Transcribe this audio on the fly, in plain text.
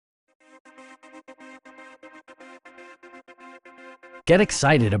Get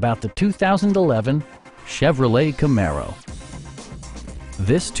excited about the 2011 Chevrolet Camaro.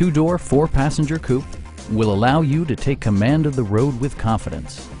 This two-door, four-passenger coupe will allow you to take command of the road with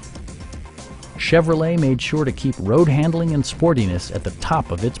confidence. Chevrolet made sure to keep road handling and sportiness at the top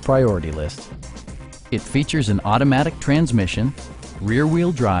of its priority list. It features an automatic transmission,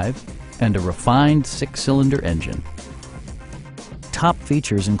 rear-wheel drive, and a refined six-cylinder engine. Top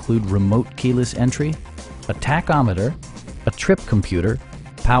features include remote keyless entry, a tachometer, a trip computer,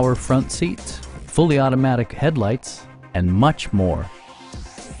 power front seats, fully automatic headlights, and much more.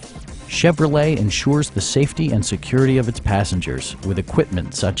 Chevrolet ensures the safety and security of its passengers with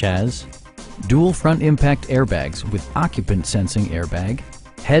equipment such as dual front impact airbags with occupant sensing airbag,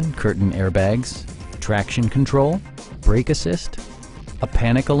 head curtain airbags, traction control, brake assist, a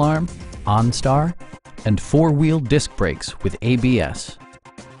panic alarm, OnStar, and four-wheel disc brakes with ABS.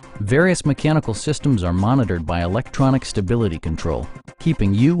 Various mechanical systems are monitored by electronic stability control,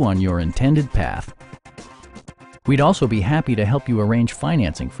 keeping you on your intended path. We'd also be happy to help you arrange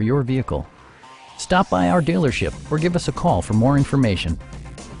financing for your vehicle. Stop by our dealership or give us a call for more information.